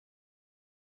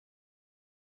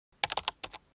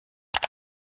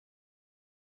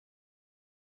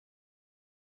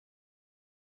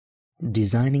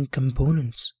Designing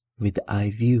Components with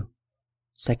iView,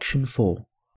 Section 4.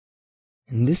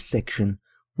 In this section,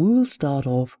 we will start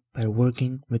off by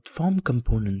working with form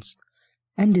components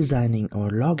and designing our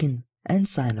login and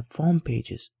sign-up form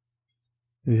pages.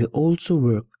 We will also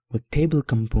work with table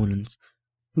components.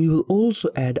 We will also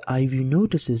add iView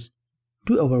notices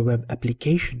to our web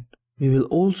application. We will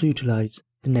also utilize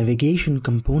the navigation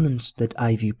components that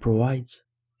iView provides.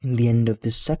 In the end of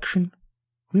this section,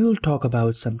 we will talk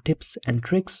about some tips and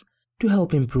tricks to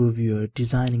help improve your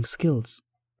designing skills.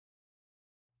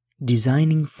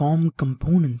 Designing form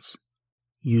components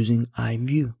using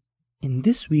iView. In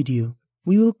this video,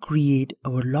 we will create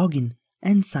our login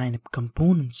and sign-up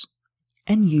components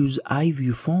and use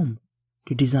iView form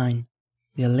to design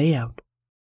their layout.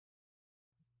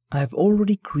 I have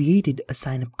already created a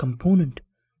sign-up component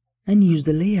and used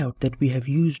the layout that we have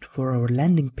used for our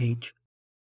landing page.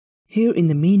 Here in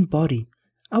the main body,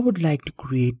 I would like to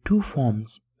create two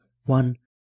forms, one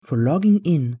for logging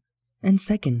in and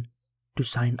second to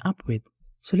sign up with.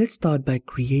 So let's start by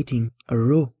creating a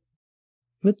row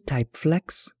with type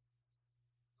flex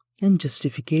and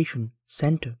justification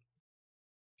center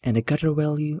and a gutter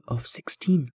value of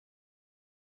 16.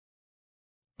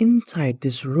 Inside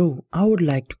this row, I would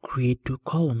like to create two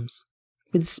columns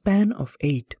with a span of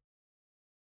 8.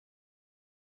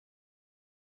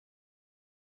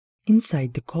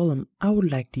 Inside the column, I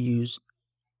would like to use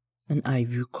an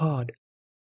iView card.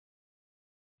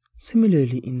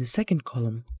 Similarly, in the second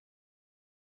column,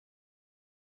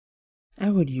 I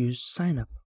would use sign up.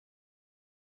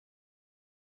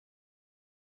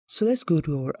 So let's go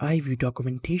to our iView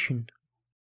documentation.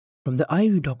 From the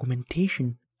iView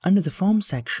documentation, under the form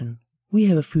section, we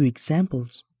have a few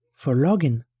examples. For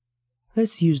login,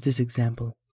 let's use this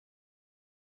example.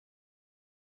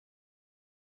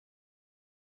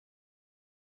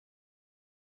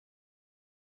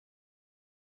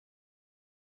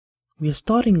 We are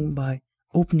starting by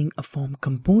opening a form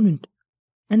component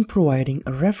and providing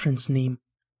a reference name,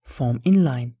 form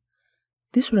inline.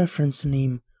 This reference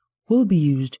name will be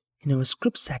used in our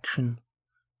script section.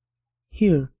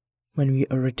 Here, when we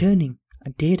are returning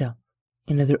a data,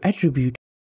 another attribute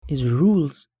is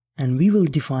rules, and we will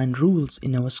define rules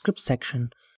in our script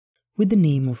section with the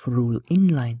name of rule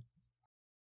inline.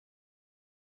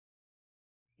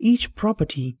 Each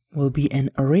property will be an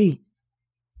array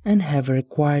and have a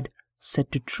required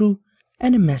set to true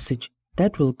and a message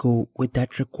that will go with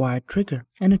that required trigger,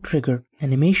 and a trigger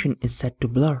animation is set to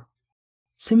blur.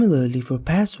 Similarly, for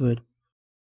password,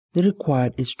 the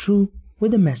required is true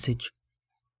with a message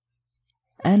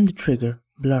and the trigger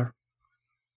blur.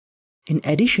 In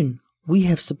addition, we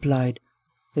have supplied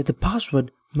that the password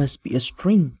must be a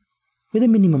string with a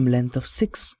minimum length of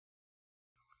 6.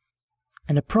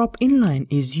 And a prop inline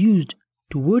is used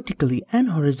to vertically and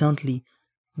horizontally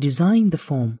design the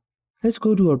form. Let's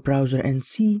go to our browser and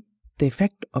see the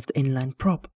effect of the inline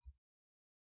prop.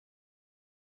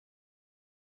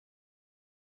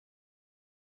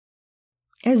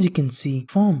 As you can see,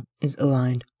 form is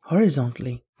aligned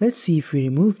horizontally. Let's see if we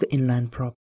remove the inline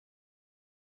prop.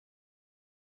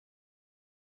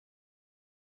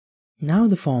 Now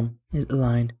the form is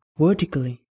aligned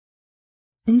vertically.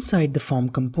 Inside the form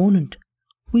component,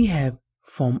 we have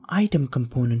form item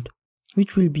component,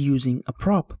 which will be using a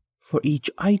prop for each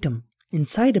item.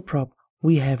 Inside a prop,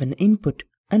 we have an input,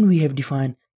 and we have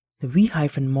defined the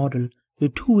v-model to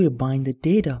two-way bind the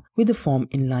data with the form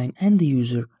inline and the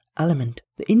user element.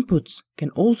 The inputs can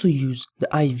also use the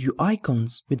iView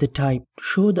icons with the type to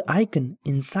show the icon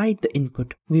inside the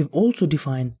input. We have also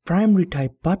defined primary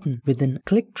type button with a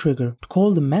click trigger to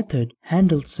call the method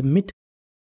handle submit.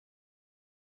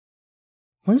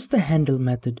 Once the handle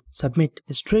method submit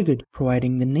is triggered,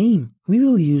 providing the name, we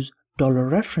will use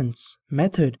 $reference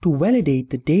method to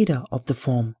validate the data of the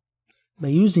form by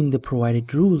using the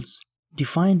provided rules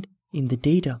defined in the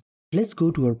data. Let's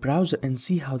go to our browser and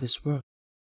see how this works.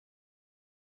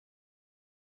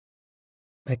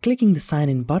 By clicking the sign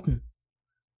in button,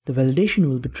 the validation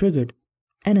will be triggered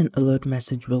and an alert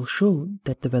message will show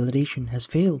that the validation has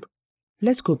failed.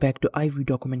 Let's go back to iView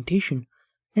documentation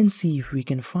and see if we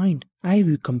can find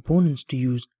iView components to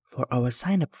use for our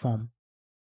sign up form.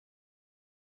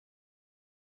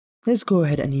 Let's go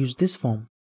ahead and use this form.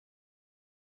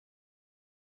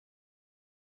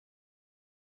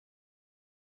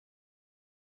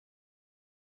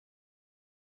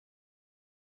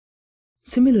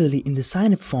 Similarly, in the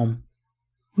sign up form,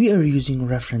 we are using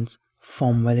reference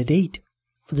form validate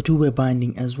for the two-way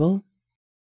binding as well.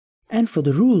 And for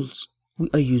the rules, we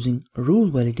are using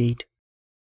rule validate.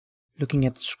 Looking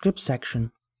at the script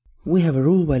section, we have a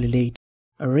rule validate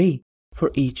array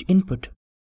for each input.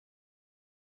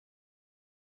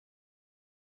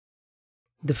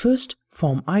 The first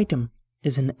form item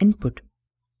is an input,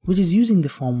 which is using the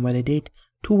form validate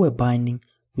two-way binding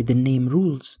with the name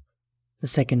rules. The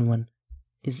second one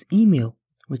is email,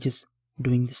 which is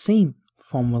doing the same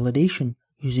form validation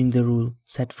using the rule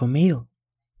set for mail.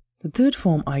 The third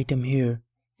form item here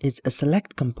is a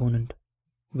select component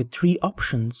with 3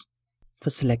 options for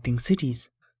selecting cities.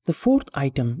 The fourth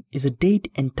item is a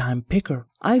date and time picker.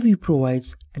 iView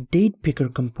provides a date picker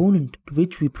component to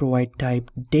which we provide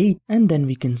type date, and then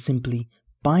we can simply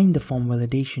bind the form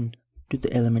validation to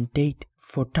the element date.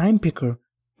 For time picker,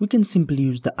 we can simply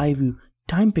use the iView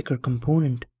time picker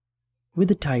component with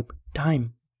the type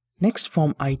time. Next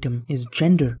form item is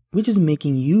gender, which is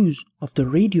making use of the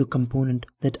radio component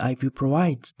that iView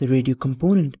provides. The radio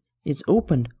component is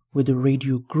opened with the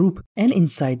radio group, and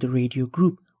inside the radio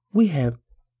group we have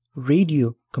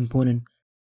radio component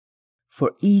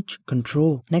for each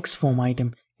control. Next form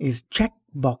item is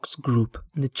checkbox group.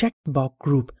 In the checkbox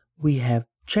group we have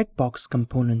checkbox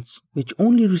components which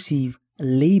only receive a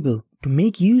label. To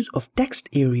make use of text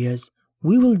areas,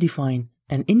 we will define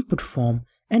an input form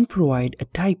and provide a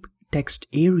type text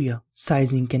area.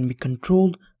 Sizing can be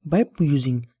controlled by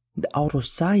using the auto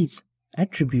size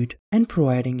attribute and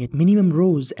providing it minimum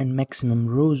rows and maximum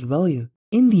rows value.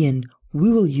 In the end, we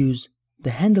will use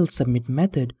the handle submit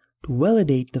method to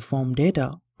validate the form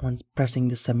data on pressing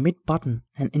the submit button,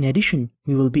 and in addition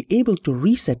we will be able to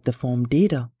reset the form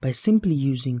data by simply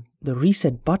using the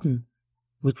reset button,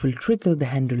 which will trigger the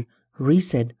handle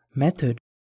reset method.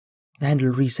 The handle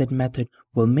reset method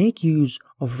will make use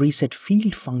of reset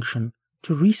field function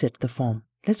to reset the form.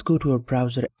 Let's go to our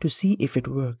browser to see if it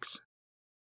works.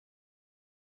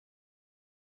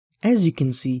 As you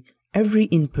can see, every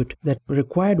input that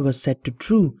required was set to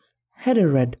true had a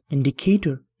red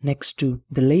indicator next to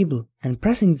the label, and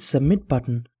pressing the submit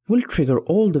button will trigger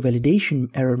all the validation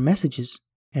error messages,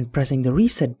 and pressing the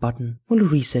reset button will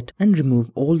reset and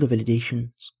remove all the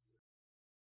validations.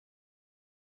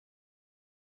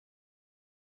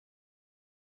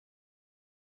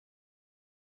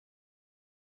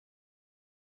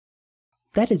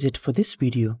 That is it for this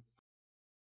video.